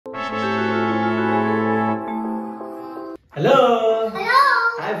Hello! Hello!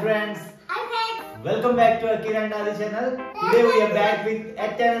 Hi friends! Hi friends! Welcome back to Akiraandadi channel. Today we are back with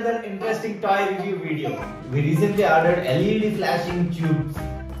yet another interesting toy review video. We recently ordered LED flashing tubes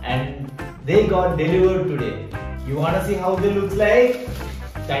and they got delivered today. You wanna see how they look like?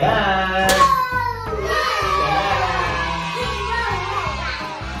 Ta-da!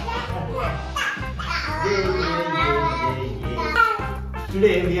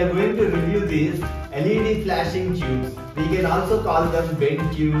 Today we are going to review these LED flashing tubes. We can also call them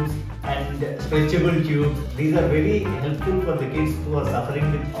bent tubes and stretchable tubes. These are very helpful for the kids who are suffering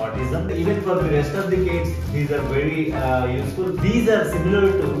with autism. Even for the rest of the kids, these are very useful. These are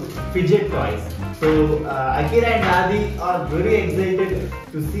similar to fidget toys. So Akira and Adi are very excited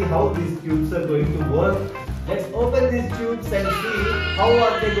to see how these tubes are going to work. Let's open these tubes and see how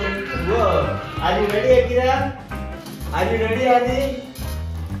are they going to work. Are you ready, Akira? Are you ready, Adi?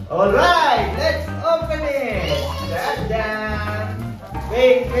 Alright, let's open it! Ta-da!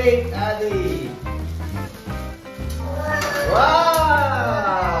 Wait, Adi!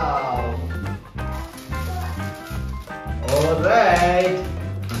 Wow! Alright!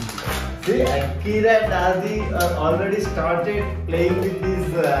 See, Akira and Adi are already started playing with this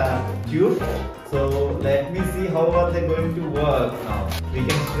tube. So, let me see how are they going to work now. We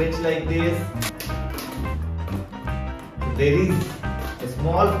can stretch like this. There is a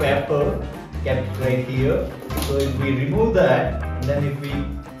small paper kept right here. So if we remove that, and then if we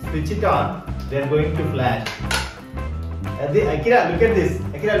switch it on, they are going to flash. Akira, look at this.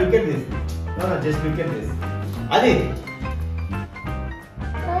 Akira, look at this. No, just look at this. Adi.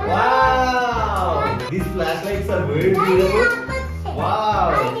 Wow! These flashlights are very beautiful.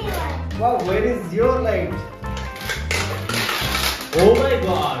 Wow! Wow, where is your light? Oh my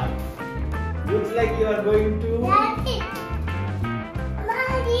God! Looks like you are going to.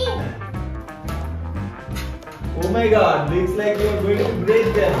 Oh my God, looks like you are going to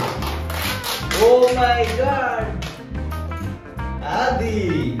break them. Oh my God.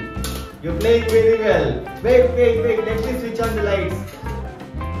 Adi, you're playing very well. Wait, let me switch on the lights.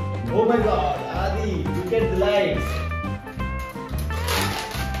 Oh my God, Adi, look at the lights.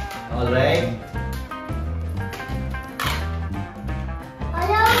 Alright.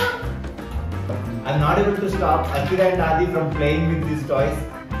 Hello? I'm not able to stop Akira and Adi from playing with these toys,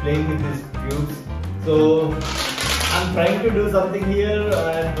 playing with these tubes. So, I'm trying to do something here.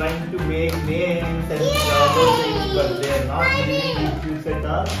 I'm trying to make names and other things, but they are not using these tubes at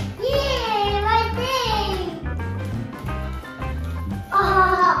all. Yeah, my thing!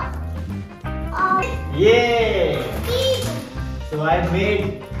 Yay! So I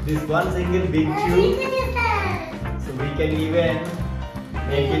made this one single big tube. So we can even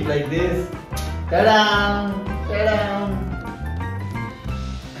make it like this. Ta-da! Ta-da!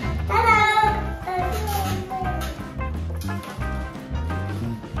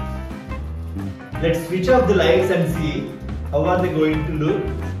 Let's switch off the lights and see how are they going to look.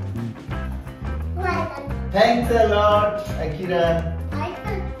 Thanks a lot, Akira.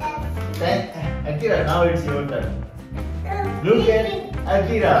 Akira, now it's your turn. Look at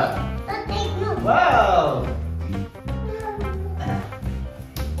Akira. Wow!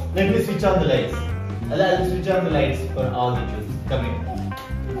 Let me switch on the lights. I'll switch on the lights for all the tubes. Come here.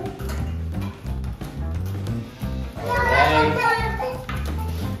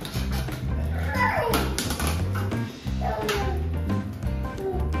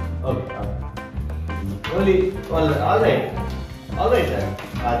 Alright. Okay. Alright then.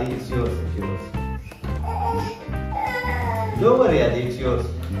 Adi, it's yours. Don't worry, Adi, it's yours.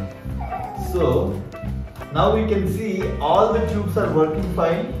 So, now we can see all the tubes are working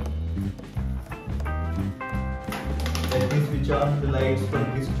fine. Let me switch on the lights for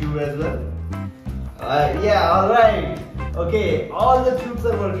this tube as well. Yeah, alright. Okay, all the tubes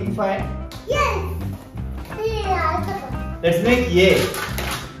are working fine. Yes! Let's make yay.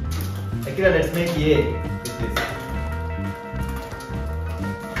 Akira, let's make yay with this.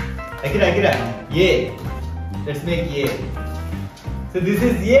 Akira, yay. Let's make yay. So this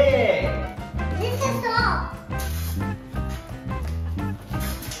is yay. This is all.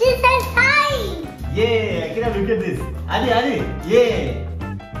 This is fine. Yay. Akira, look at this. Adi, yay.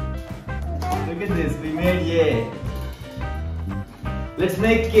 Look at this. We made yay. Let's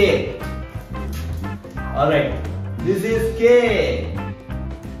make K. Alright. This is K.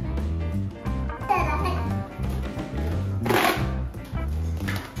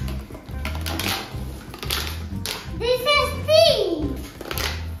 This is T.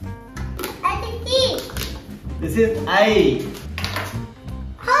 This is I.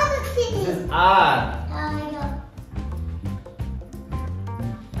 How's the T? This is R.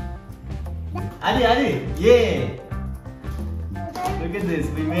 Oh, Adi, yay. Look at this.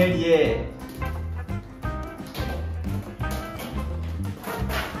 We made A.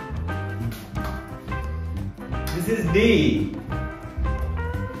 This is D.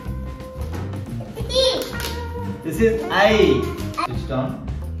 E. This is I. Switched on.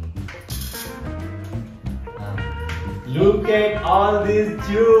 Look at all these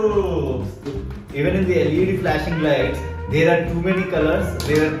tubes. Even in the LED flashing lights, there are too many colors.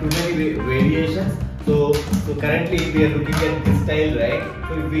 There are too many variations. So currently we are looking at this style, right?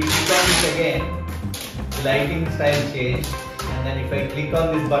 So if we click on this again, the lighting style change. And then if I click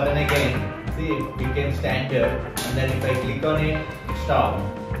on this button again, see it became standard. And then if I click on it, stop.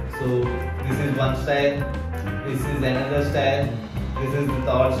 So this is one style. This is another style. This is the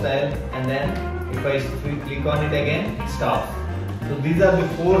third style. And then if I click on it again, it stops. So these are the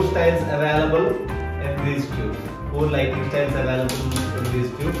 4 styles available in these tubes. 4 lighting styles available in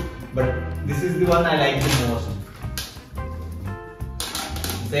these tubes. But this is the one I like the most.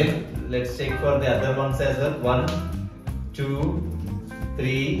 Same, let's check for the other ones as well. 1, 2,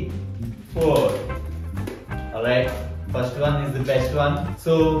 3, 4. Alright, first one is the best one.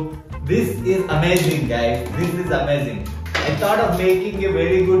 So this is amazing, guys. This is amazing. I thought of making a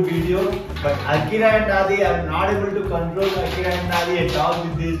very good video, but Akira and Adi, I am not able to control Akira and Adi at all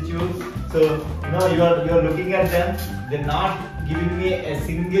with these tubes. So you are looking at them. They're not giving me a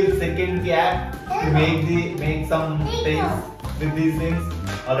single second gap to make some things with these things.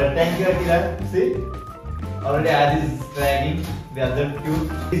 Alright, thank you, Akira. See, already Adi is dragging the other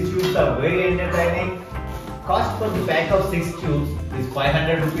tubes. These tubes are very entertaining. Cost for the pack of 6 tubes is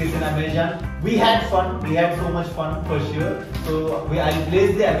 500 rupees in Amazon. We had fun. We had so much fun for sure. So I'll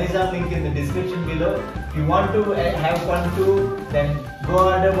place the Amazon link in the description below. If you want to have fun too, then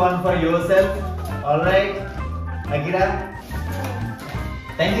go order one for yourself. Alright, Akira.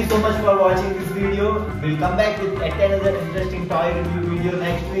 Thank you so much for watching this video. We'll come back with another interesting toy review video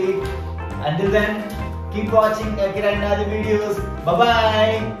next week. Until then, keep watching Akira and other videos. Bye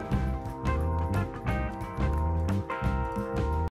bye.